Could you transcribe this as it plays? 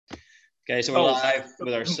Okay, so we're live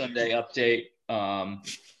with our Sunday update.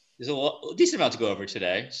 There's a decent amount to go over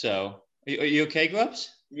today. So, are you okay,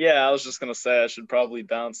 Grubs? Yeah, I was just gonna say I should probably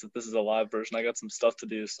bounce if this is a live version. I got some stuff to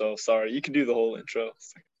do, so sorry. You can do the whole intro.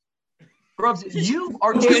 Grubs, you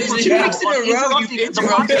are 2 weeks in a row you've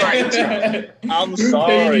interrupted. I'm Who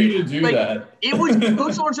sorry. paid you to do that? It was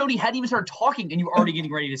Coach Lawrence hadn't even started talking, and you were already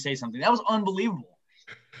getting ready to say something. That was unbelievable.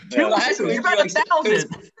 Yeah. You're about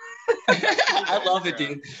 1,000. I love it,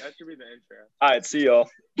 dude. That should be the intro. All right, see y'all.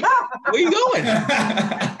 Where you going?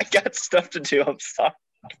 I got stuff to do. I'm sorry.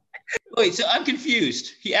 Wait, so I'm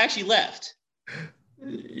confused. He actually left.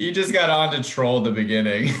 You just got on to troll the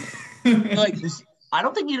beginning. Like this, I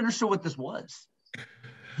don't think he understood what this was.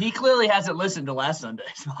 He clearly hasn't listened to last Sunday's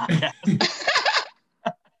podcast.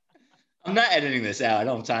 I'm not editing this out. I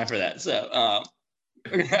don't have time for that. So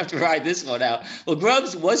we're going to have to ride this one out. Well,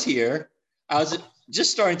 Grubs was here. I was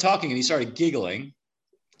just starting talking, and he started giggling.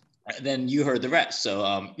 And then you heard the rest.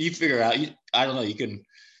 So you figure out. I don't know. You can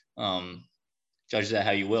judge that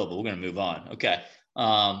how you will, but we're going to move on. Okay.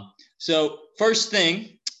 So first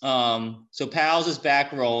thing, so Pals is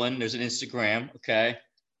back rolling. There's an Instagram. Okay.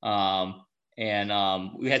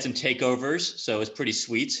 And we had some takeovers, so it's pretty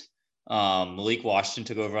sweet. Malik Washington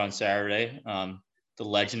took over on Saturday. The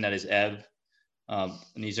legend that is Eb,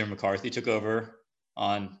 Neezer McCarthy took over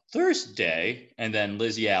on Thursday, and then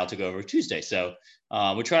Liz Yao took over Tuesday. So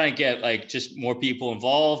we're trying to get just more people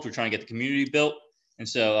involved. We're trying to get the community built. And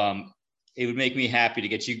so it would make me happy to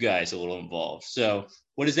get you guys a little involved. So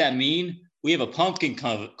what does that mean? We have a pumpkin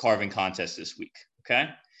carving contest this week, okay?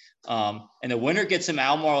 And the winner gets some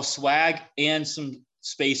Almoral swag and some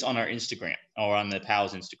space on our Instagram or on the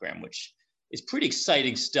Pals Instagram, which is pretty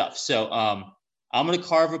exciting stuff. So I'm going to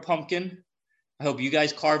carve a pumpkin. I hope you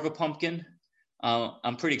guys carve a pumpkin.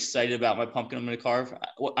 I'm pretty excited about my pumpkin I'm going to carve.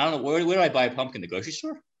 I don't know, where do I buy a pumpkin? The grocery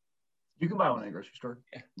store? You can buy one at a grocery store.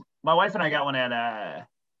 Yeah. My wife and I got one at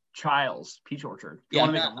Child's Peach Orchard.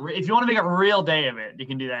 If you want to make a real day of it, you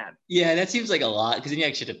can do that. Yeah, that seems like a lot because then you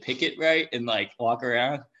actually have to pick it right and walk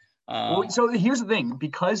around. Well, so here's the thing,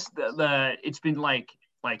 because the it's been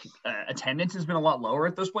attendance has been a lot lower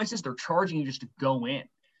at those places. They're charging you just to go in,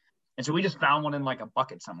 and so we just found one in a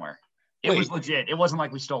bucket somewhere. It was legit. It wasn't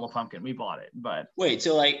like we stole a pumpkin. We bought it, but wait.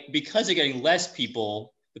 So because they're getting less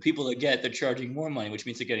people, the people that they're charging more money, which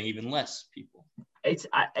means they're getting even less people.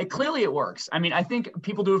 Clearly it works. I mean, I think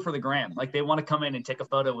people do it for the gram. They want to come in and take a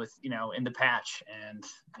photo with in the patch, and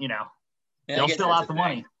they'll fill out the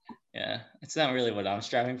money. Yeah, it's not really what I'm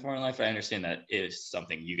striving for in life, but I understand that is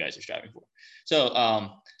something you guys are striving for. So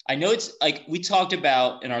I know it's we talked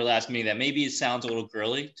about in our last meeting that maybe it sounds a little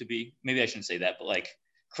girly to be, maybe I shouldn't say that, but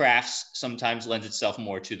crafts sometimes lends itself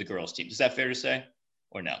more to the girls team. Is that fair to say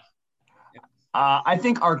or no? I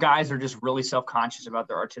think our guys are just really self-conscious about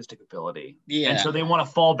their artistic ability. Yeah. And so they want to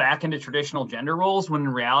fall back into traditional gender roles when in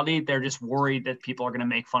reality, they're just worried that people are going to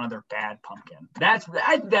make fun of their bad pumpkin. That's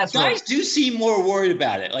guys do seem more worried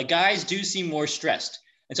about it. Guys do seem more stressed.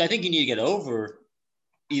 And so I think you need to get over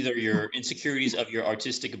either your insecurities of your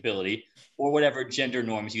artistic ability or whatever gender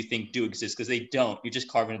norms you think do exist, because they don't. You're just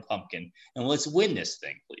carving a pumpkin. And let's win this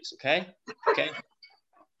thing, please. Okay? Okay.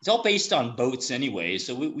 It's all based on votes anyway,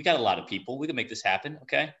 so we got a lot of people. We can make this happen,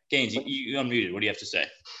 okay? Gaines, you unmuted. What do you have to say?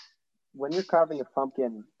 When you're carving a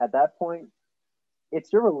pumpkin, at that point,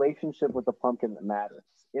 it's your relationship with the pumpkin that matters.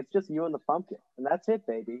 It's just you and the pumpkin, and that's it,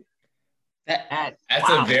 baby. That's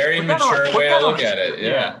a very mature way to look at it,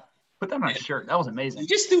 yeah. Put that on a shirt. That was amazing. You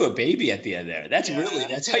just threw a baby at the end there. That's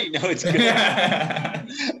how you know it's good.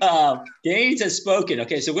 Gaines has spoken.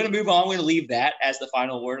 Okay, so we're going to move on. We're going to leave that as the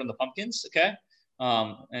final word on the pumpkins, okay?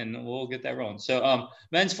 And we'll get that rolling. So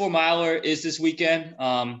men's 4-miler is this weekend.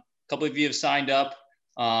 A couple of you have signed up.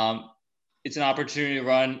 It's an opportunity to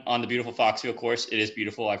run on the beautiful Foxfield course. It is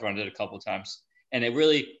beautiful. I've run it a couple of times. And it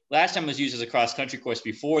really, last time it was used as a cross-country course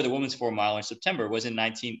before the women's 4-miler in September was in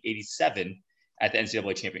 1987 at the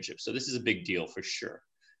NCAA championship. So this is a big deal for sure.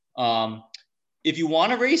 If you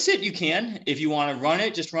want to race it, you can. If you want to run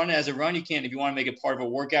it, just run it as a run. You can. If you want to make it part of a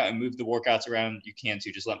workout and move the workouts around, you can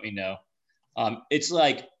too. Just let me know. It's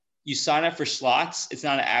you sign up for slots. It's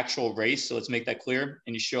not an actual race. So let's make that clear.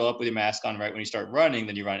 And you show up with your mask on right when you start running,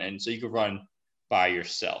 then you run. And so you could run by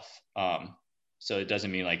yourself. So it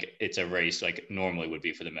doesn't mean it's a race like it normally would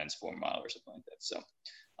be for the men's 4-mile or something like that. So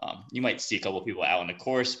you might see a couple of people out on the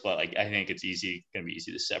course, but I think it's going to be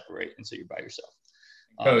easy to separate. And so you're by yourself.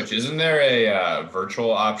 Coach, isn't there a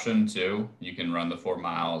virtual option too? You can run the 4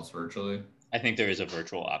 miles virtually. I think there is a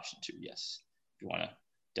virtual option too. Yes. If you want to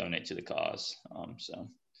donate to the cause.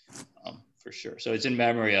 For sure. So it's in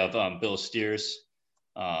memory of Bill Steers.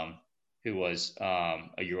 who was a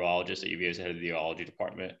urologist at UVA, was head of the urology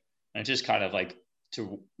department. And it's just kind of like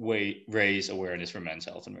to raise awareness for men's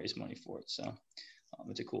health and raise money for it. So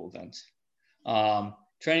it's a cool event.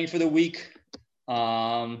 Training for the week,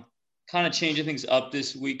 kind of changing things up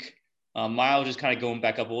this week. Mileage is kind of going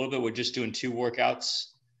back up a little bit. We're just doing 2 workouts.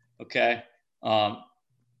 Okay. I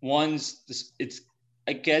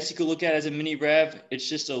guess you could look at it as a mini rev. It's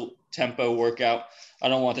just a tempo workout. I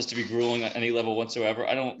don't want this to be grueling at any level whatsoever.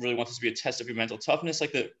 I don't really want this to be a test of your mental toughness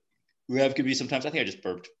like the rev could be sometimes. I think I just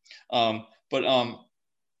burped. But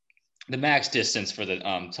the max distance for the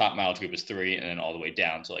top mileage group is 3, and then all the way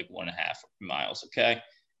down to like 1.5 miles. Okay.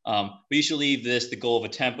 But you should leave this, the goal of a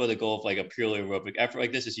tempo, the goal of like a purely aerobic effort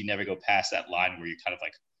like this is you never go past that line where you're kind of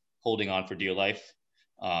like holding on for dear life,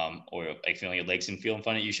 or like feeling your legs and feeling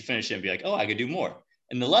funny. You should finish it and be like, oh, I could do more.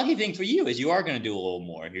 And the lucky thing for you is you are going to do a little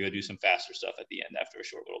more. You're going to do some faster stuff at the end after a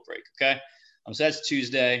short little break. Okay. So that's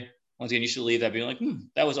Tuesday. Once again, you should leave that being like,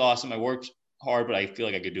 that was awesome. I worked hard, but I feel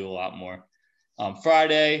like I could do a lot more.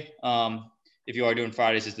 Friday, if you are doing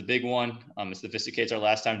Fridays, is the big one. It's the Visticates, our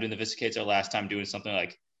last time doing the Visticates, our last time doing something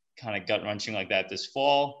like kind of gut wrenching like that this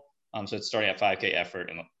fall. So it's starting at 5K effort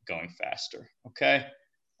and going faster. Okay.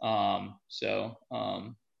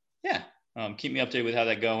 Keep me updated with how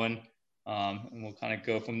that's going. And we'll kind of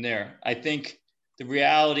go from there. I think the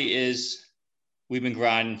reality is we've been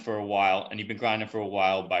grinding for a while, and you've been grinding for a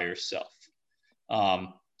while by yourself.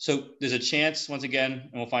 So there's a chance, once again,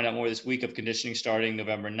 and we'll find out more this week, of conditioning starting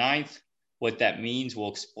November 9th. What that means, we'll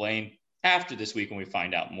explain after this week when we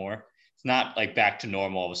find out more. It's not like back to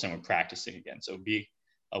normal all of a sudden we're practicing again. So be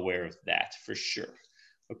aware of that for sure.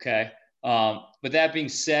 Okay. But that being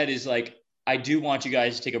said, is like, I do want you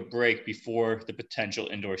guys to take a break before the potential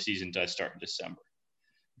indoor season does start in December.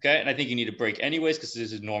 Okay. And I think you need a break anyways, because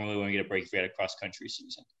this is normally when we get a break if we had a cross country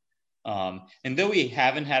season. And though we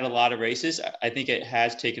haven't had a lot of races, I think it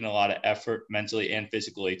has taken a lot of effort mentally and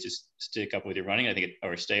physically to stick up with your running.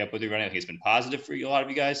 Or stay up with your running. I think it's been positive for a lot of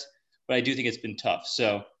you guys, but I do think it's been tough.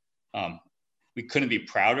 So we couldn't be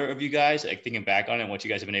prouder of you guys. Like, thinking back on it, what you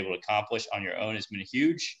guys have been able to accomplish on your own has been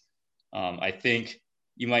huge. I think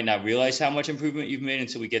you might not realize how much improvement you've made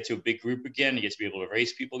until we get to a big group again. You get to be able to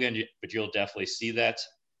race people again, but you'll definitely see that.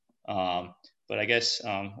 But I guess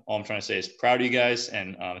all I'm trying to say is proud of you guys.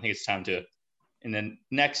 And I think it's time to, in the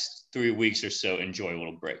next 3 weeks or so, enjoy a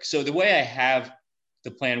little break. So the way I have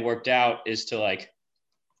the plan worked out is to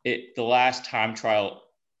the last time trial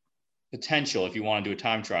potential, if you want to do a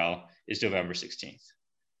time trial, is November 16th.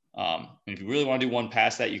 And if you really want to do one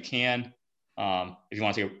past that, you can. If you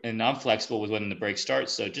want to, and I'm flexible with when the break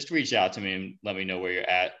starts. So just reach out to me and let me know where you're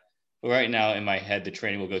at. But right now in my head, the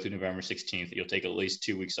training will go through November 16th. You'll take at least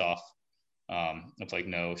 2 weeks off. Of like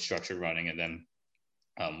no structured running, and then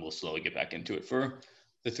we'll slowly get back into it for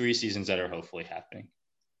the 3 seasons that are hopefully happening.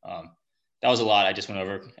 That was a lot. I just went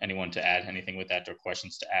over. Anyone to add anything with that or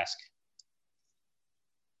questions to ask?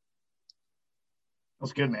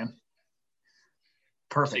 That's good, man.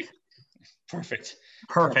 Perfect.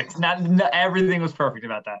 Not everything was perfect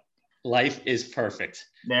about that. Life is perfect.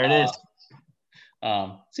 There it is.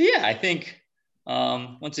 So yeah, I think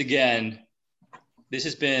once again, this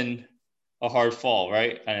has been a hard fall,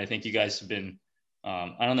 right? And I think you guys have been,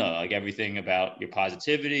 I don't know, like everything about your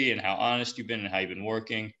positivity and how honest you've been and how you've been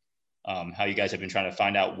working, how you guys have been trying to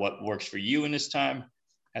find out what works for you in this time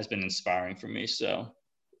has been inspiring for me. So,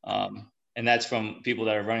 and that's from people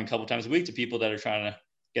that are running a couple times a week to people that are trying to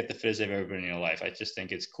get the fittest they've ever been in your life. I just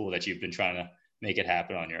think it's cool that you've been trying to make it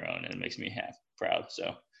happen on your own, and it makes me proud.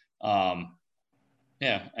 So,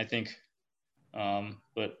 yeah, I think,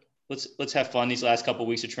 but let's have fun these last couple of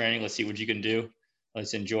weeks of training. Let's see what you can do.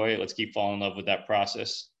 Let's enjoy it. Let's keep falling in love with that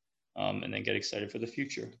process, and then get excited for the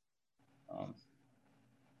future.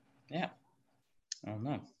 Yeah, I don't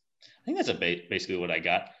know. I think that's basically what I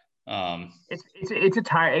got. It's a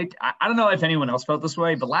tired. I don't know if anyone else felt this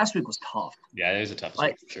way, but last week was tough. Yeah, it was a tough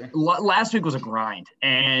week for sure. Last week was a grind,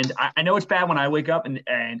 and I know it's bad when I wake up and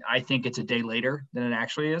I think it's a day later than it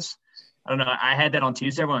actually is. I don't know. I had that on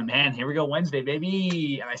Tuesday. I went, man, here we go, Wednesday,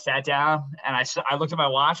 baby. And I sat down and I looked at my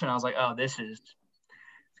watch and I was like, oh, it's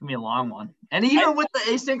gonna be a long one. And even with the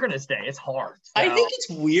asynchronous day, it's hard. So. I think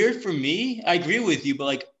it's weird for me. I agree with you,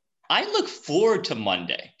 but I look forward to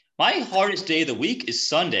Monday. My hardest day of the week is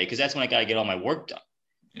Sunday, because that's when I gotta get all my work done.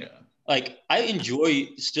 Yeah. I enjoy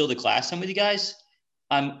still the class time with you guys.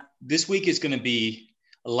 This week is gonna be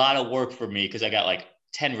a lot of work for me because I got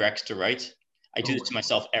 10 recs to write. I do this to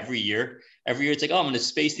myself every year. Every year it's like, oh, I'm going to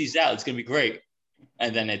space these out. It's going to be great.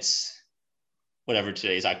 And then it's whatever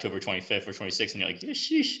today is, October 25th or 26th. And you're like, yeah,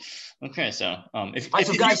 sheesh. Okay. So if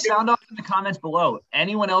guys, sound off in the comments below.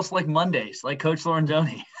 Anyone else like Mondays, like Coach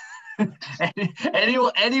Lorenzoni?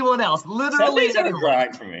 anyone else? Literally Sundays are a anyone.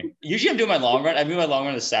 grind for me. Usually I'm doing my long run. I do my long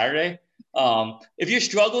run on a Saturday. If you're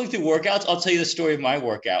struggling through workouts, I'll tell you the story of my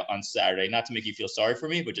workout on Saturday, not to make you feel sorry for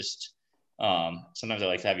me, but just sometimes I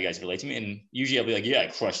like to have you guys relate to me. And usually I'll be like, yeah, I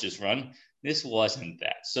crushed this run. This wasn't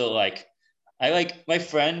that. So like, my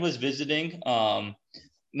friend was visiting,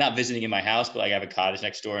 not visiting in my house, but like I have a cottage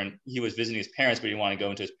next door, and he was visiting his parents, but he didn't want to go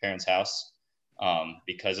into his parents' house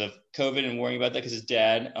because of COVID and worrying about that because his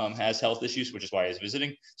dad has health issues, which is why he was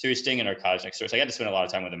visiting. So he was staying in our cottage next door. So I got to spend a lot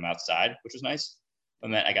of time with him outside, which was nice. But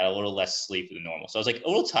meant I got a little less sleep than normal. So I was like a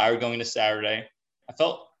little tired going into Saturday. I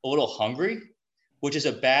felt a little hungry, which is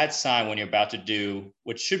a bad sign when you're about to do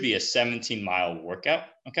what should be a 17-mile workout,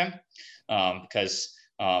 okay? Because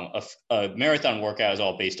a marathon workout is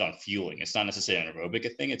all based on fueling. It's not necessarily an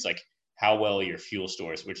aerobic thing. It's like how well your fuel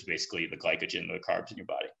stores, which is basically the glycogen, the carbs in your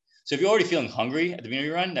body. So if you're already feeling hungry at the beginning of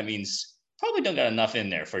your run, that means probably don't got enough in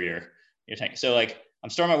there for your tank. So like I'm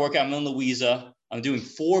starting my workout. I'm in Louisa. I'm doing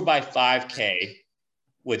 4x5K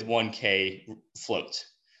with 1K float.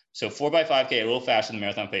 So 4x5K, a little faster than the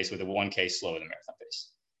marathon pace with a 1K slower than the marathon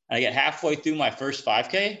pace. And I get halfway through my first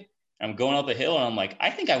 5K. I'm going up a hill and I'm like,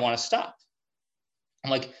 I think I want to stop.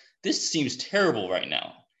 I'm like, this seems terrible right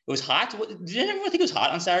now. It was hot. Did anyone think it was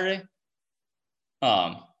hot on Saturday?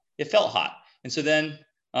 It felt hot. And so then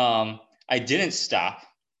I didn't stop.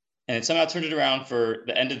 And it somehow turned it around for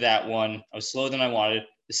the end of that one. I was slower than I wanted.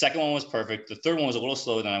 The second one was perfect. The third one was a little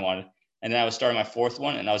slower than I wanted. And then I was starting my fourth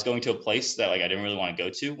one, and I was going to a place that like I didn't really want to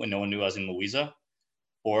go to when no one knew I was in Louisa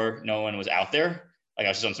or no one was out there. Like I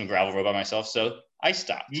was just on some gravel road by myself. So I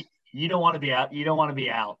stopped. You don't want to be out. You don't want to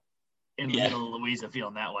be out in the middle of Louisa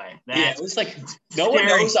feeling that way. It was like no one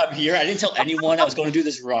knows I'm here. I didn't tell anyone I was going to do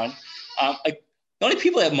this run. Like the only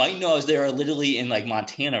people that might know I was there are literally in like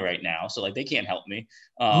Montana right now. So like they can't help me.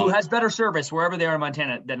 Who has better service wherever they are in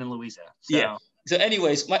Montana than in Louisa. So. Yeah. So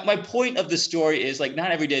anyways, my point of the story is like not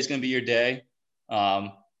every day is going to be your day.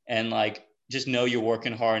 And like just know you're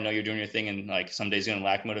working hard, know you're doing your thing, and like some days you're going to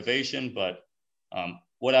lack motivation. But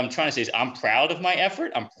what I'm trying to say is I'm proud of my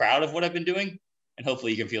effort. I'm proud of what I've been doing. And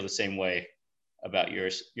hopefully you can feel the same way about your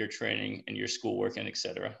training and your schoolwork and et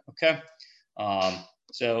cetera. Okay.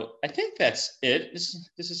 So I think that's it.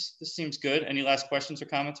 This seems good. Any last questions or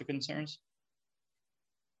comments or concerns?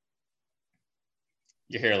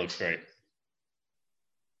 Your hair looks great.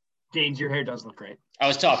 Gaines, your hair does look great. I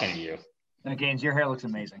was talking to you. Gaines, your hair looks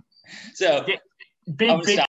amazing. So big